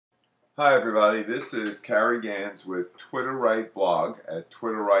Hi everybody, this is Cary Gans with Twitterite blog at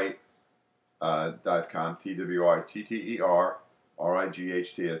twitterite.com,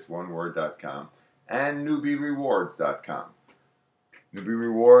 Twitterright, that's one word.com, and newbierewards.com. Newbie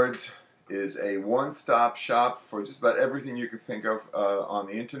Rewards is a one-stop shop for just about everything you can think of on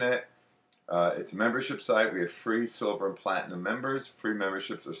the internet. It's a membership site. We have free, silver, and platinum members. Free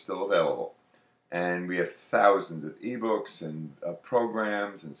memberships are still available. And we have thousands of ebooks and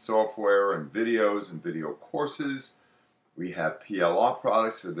programs and software and videos and video courses. We have PLR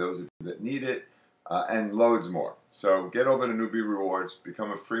products for those of you that need it, and loads more. So get over to Newbie Rewards,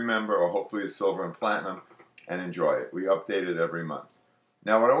 become a free member, or hopefully a silver and platinum, and enjoy it. We update it every month.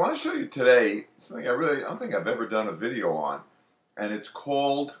 Now, what I want to show you today is something I don't think I've ever done a video on, and it's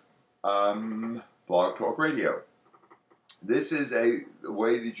called Blog Talk Radio. This is a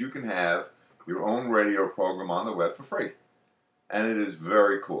way that you can have your own radio program on the web for free. And it is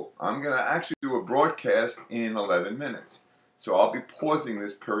very cool. I'm going to actually do a broadcast in 11 minutes. So I'll be pausing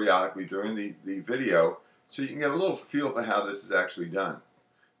this periodically during the video so you can get a little feel for how this is actually done.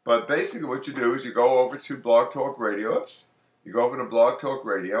 But basically what you do is you go over to Blog Talk Radio. You go over to Blog Talk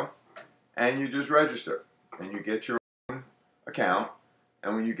Radio and you just register. And you get your own account.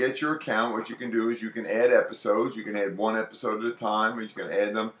 And when you get your account, what you can do is you can add episodes. You can add one episode at a time, or you can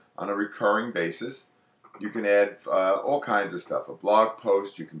add them on a recurring basis. You can add all kinds of stuff, a blog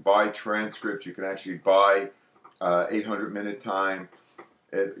post, you can buy transcripts, you can actually buy 800-minute time.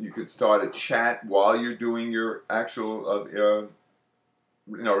 You could start a chat while you're doing your actual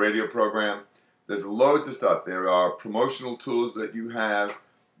radio program. There's loads of stuff. There are promotional tools that you have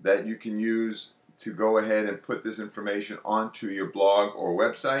that you can use to go ahead and put this information onto your blog or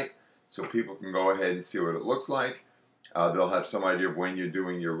website so people can go ahead and see what it looks like. They'll have some idea of when you're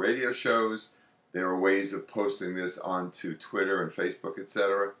doing your radio shows. There are ways of posting this onto Twitter and Facebook,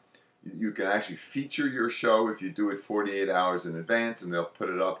 etc. You can actually feature your show if you do it 48 hours in advance, and they'll put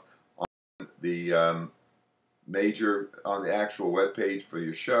it up on the on the actual web page for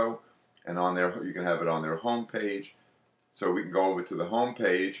your show, and on there you can have it on their home page. So we can go over to the home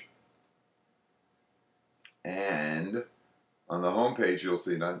page, and on the home page you'll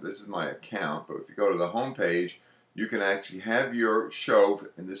see, now this is my account, but if you go to the home page, you can actually have your show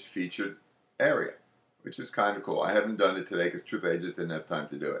in this featured area, which is kind of cool. I haven't done it today because truthfully I just didn't have time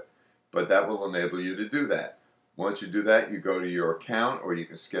to do it. But that will enable you to do that. Once you do that, you go to your account, or you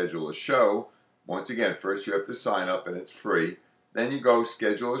can schedule a show. Once again, first you have to sign up, and it's free. Then you go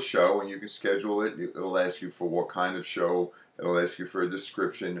schedule a show, and you can schedule it. It'll ask you for what kind of show. It'll ask you for a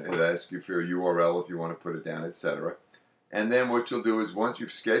description. It'll ask you for a URL if you want to put it down, etc. And then what you'll do is once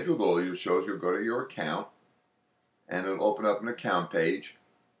you've scheduled all your shows, you'll go to your account, and it'll open up an account page.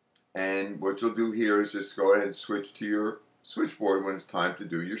 And what you'll do here is just go ahead and switch to your switchboard when it's time to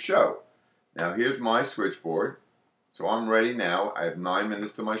do your show. Now here's my switchboard. So I'm ready now. I have 9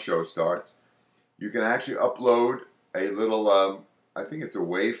 minutes till my show starts. You can actually upload a little, I think it's a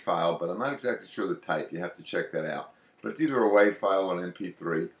WAV file, but I'm not exactly sure the type. You have to check that out. But it's either a WAV file or an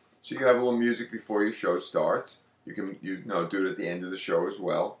MP3. So you can have a little music before your show starts. You can do it at the end of the show as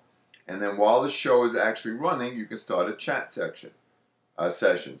well. And then while the show is actually running, you can start a chat session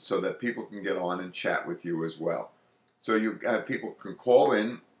so that people can get on and chat with you as well. So you have people can call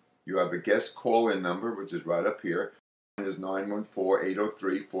in. You have a guest call-in number, which is right up here. It is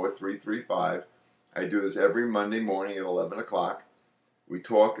 914-803-4335. I do this every Monday morning at 11 o'clock. We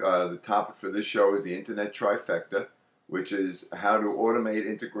talk, the topic for this show is the Internet Trifecta, which is how to automate,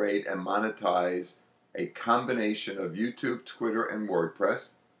 integrate, and monetize a combination of YouTube, Twitter, and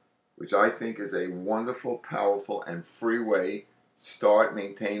WordPress, which I think is a wonderful, powerful, and free way to start,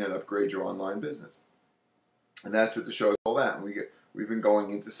 maintain, and upgrade your online business. And that's what the show is all about. And we've been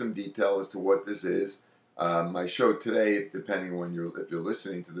going into some detail as to what this is. My show today, depending on if you're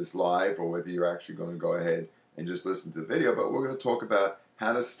listening to this live or whether you're actually going to go ahead and just listen to the video, but we're going to talk about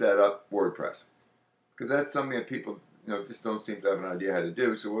how to set up WordPress, because that's something that people just don't seem to have an idea how to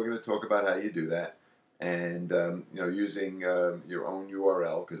do. So we're going to talk about how you do that, and using your own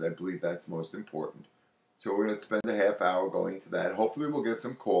URL, because I believe that's most important. So we're going to spend a half hour going into that. Hopefully we'll get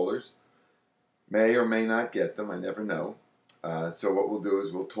some callers. May or may not get them, I never know. So what we'll do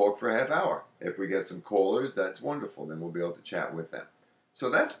is we'll talk for a half hour. If we get some callers, that's wonderful. Then we'll be able to chat with them.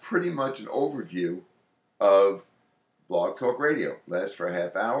 So that's pretty much an overview of Blog Talk Radio. Lasts for a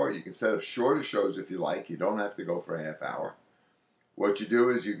half hour. You can set up shorter shows if you like. You don't have to go for a half hour. What you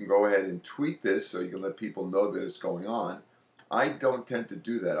do is you can go ahead and tweet this so you can let people know that it's going on. I don't tend to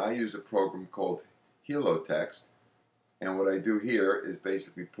do that. I use a program called Text, and what I do here is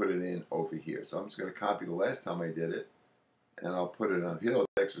basically put it in over here. So I'm just going to copy the last time I did it, and I'll put it on Text.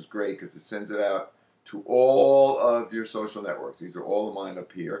 Text is great because it sends it out to all of your social networks. These are all of mine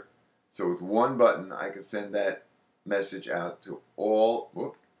up here. So with one button, I can send that message out to all.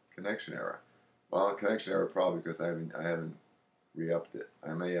 Whoop, connection error. Well, connection error probably because I haven't re-upped it.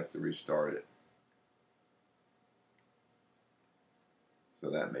 I may have to restart it.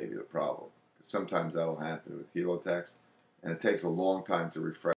 So that may be the problem. Sometimes that'll happen with Helotext, and it takes a long time to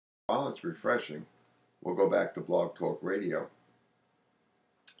refresh. While it's refreshing, we'll go back to Blog Talk Radio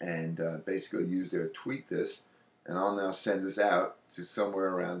and basically use there to tweak this, and I'll now send this out to somewhere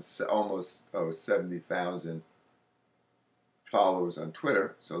around almost 70,000 followers on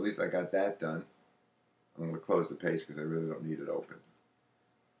Twitter. So at least I got that done. I'm going to close the page because I really don't need it open.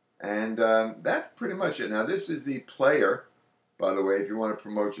 And that's pretty much it. Now this is the player, by the way, if you want to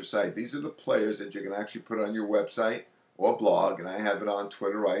promote your site. These are the players that you can actually put on your website or blog, and I have it on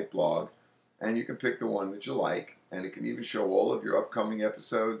Twitter, right, blog. And you can pick the one that you like, and it can even show all of your upcoming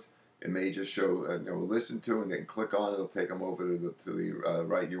episodes. It may just show, listen to, and they can click on it. It'll take them over to the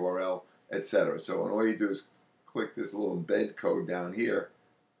right URL, etc. So all you do is click this little embed code down here,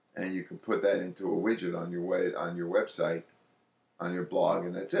 and you can put that into a widget on your website, on your blog,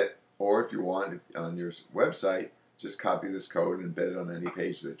 and that's it. Or if you want, on your website, just copy this code and embed it on any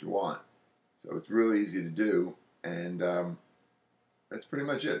page that you want. So it's really easy to do, and that's pretty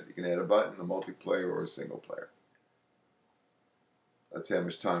much it. You can add a button, a multiplayer, or a single player. Let's see how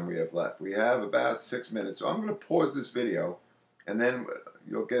much time we have left. We have about 6 minutes, so I'm going to pause this video, and then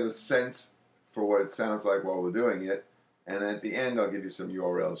you'll get a sense for what it sounds like while we're doing it, and at the end I'll give you some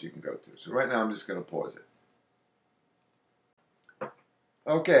URLs you can go to. So right now I'm just going to pause it.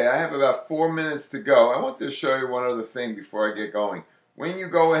 Okay, I have about 4 minutes to go. I want to show you one other thing before I get going. When you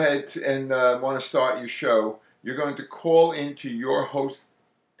go ahead and want to start your show, you're going to call into your host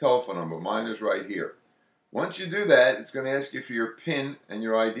telephone number. Mine is right here. Once you do that, it's going to ask you for your PIN and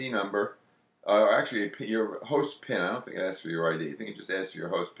your ID number. Actually, your host PIN. I don't think it asks for your ID. I think it just asks for your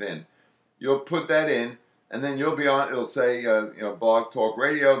host PIN. You'll put that in, and then you'll be on. It'll say, Blog Talk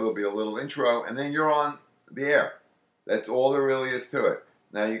Radio. There'll be a little intro, and then you're on the air. That's all there really is to it.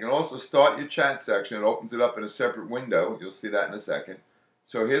 Now, you can also start your chat section. It opens it up in a separate window. You'll see that in a second.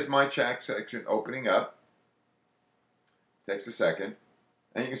 So here's my chat section opening up. Takes a second.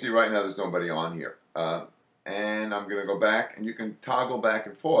 And you can see right now there's nobody on here. And I'm going to go back, and you can toggle back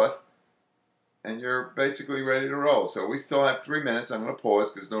and forth, and you're basically ready to roll. So we still have 3 minutes. I'm going to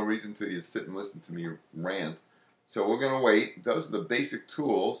pause because there's no reason to you sit and listen to me rant. So we're going to wait. Those are the basic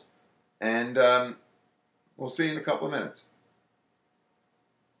tools, and we'll see you in a couple of minutes.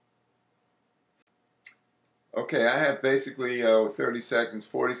 Okay, I have basically 30 seconds,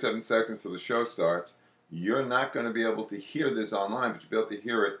 47 seconds till the show starts. You're not going to be able to hear this online, but you'll be able to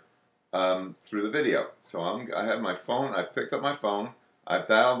hear it through the video. So I have my phone. I've picked up my phone. I've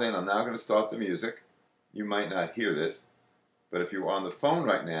dialed in. I'm now going to start the music. You might not hear this, but if you're on the phone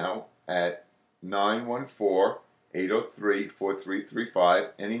right now at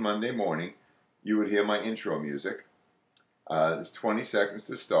 914-803-4335 any Monday morning, you would hear my intro music. There's 20 seconds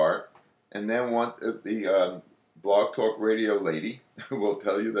to start. And then the Blog Talk Radio lady will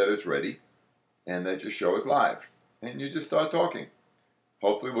tell you that it's ready and that your show is live. And you just start talking.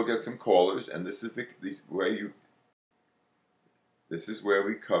 Hopefully we'll get some callers, and this is where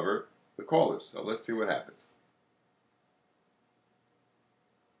we cover the callers. So let's see what happens.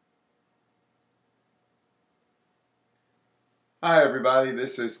 Hi everybody,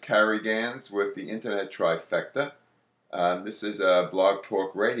 this is Carrie Gans with the Internet Trifecta. This is Blog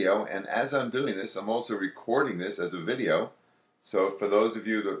Talk Radio, and as I'm doing this, I'm also recording this as a video. So for those of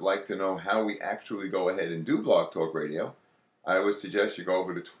you that like to know how we actually go ahead and do Blog Talk Radio, I would suggest you go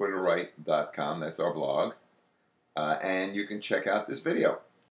over to twitterright.com, that's our blog, and you can check out this video.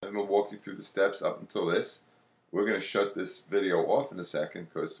 And it'll walk you through the steps up until this. We're going to shut this video off in a second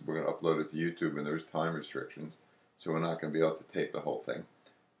because we're going to upload it to YouTube and there's time restrictions, so we're not going to be able to tape the whole thing.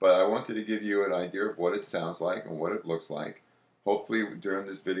 But I wanted to give you an idea of what it sounds like and what it looks like. Hopefully during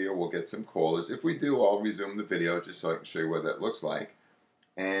this video we'll get some callers. If we do, I'll resume the video just so I can show you what that looks like.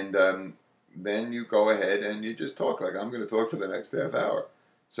 And then you go ahead and you just talk like I'm going to talk for the next half hour.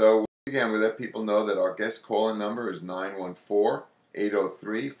 So once again, we let people know that our guest call-in number is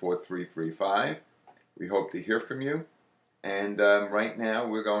 914-803-4335. We hope to hear from you. And right now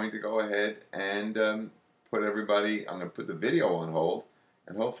we're going to go ahead and put everybody, I'm going to put the video on hold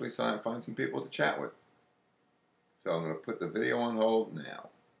and hopefully find some people to chat with. So I'm going to put the video on hold now.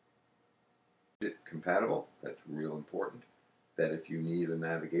 Is it compatible? That's real important. That if you need a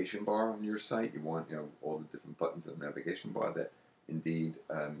navigation bar on your site, you want all the different buttons in the navigation bar, that indeed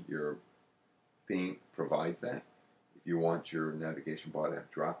your theme provides that. If you want your navigation bar to have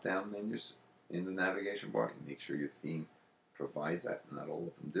drop-down menus in the navigation bar, you make sure your theme provides that. Not all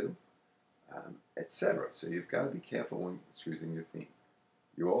of them do, etc. So you've got to be careful when choosing your theme.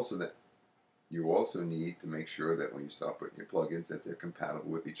 You also need to make sure that when you start putting your plugins that they're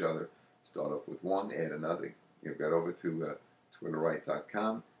compatible with each other. Start off with one, add another. You get over to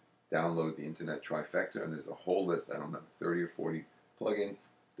twitterright.com, download the Internet Trifecta, and there's a whole list. I don't know, 30 or 40 plugins.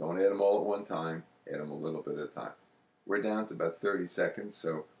 Don't add them all at one time. Add them a little bit at a time. We're down to about 30 seconds,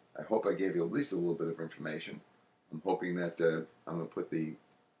 so I hope I gave you at least a little bit of information. I'm hoping that I'm going to put the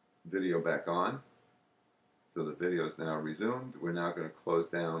video back on. So the video is now resumed. We're now going to close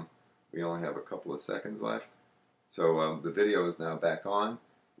down. We only have a couple of seconds left. So the video is now back on.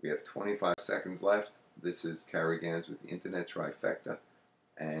 We have 25 seconds left. This is Carrie Gans with the Internet Trifecta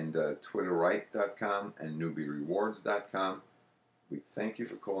and twitterright.com and newbierewards.com. We thank you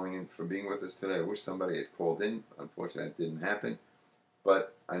for calling in, for being with us today. I wish somebody had called in. Unfortunately, it didn't happen.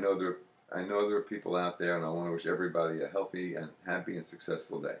 But I know there are people out there, and I want to wish everybody a healthy and happy and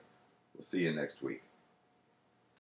successful day. We'll see you next week.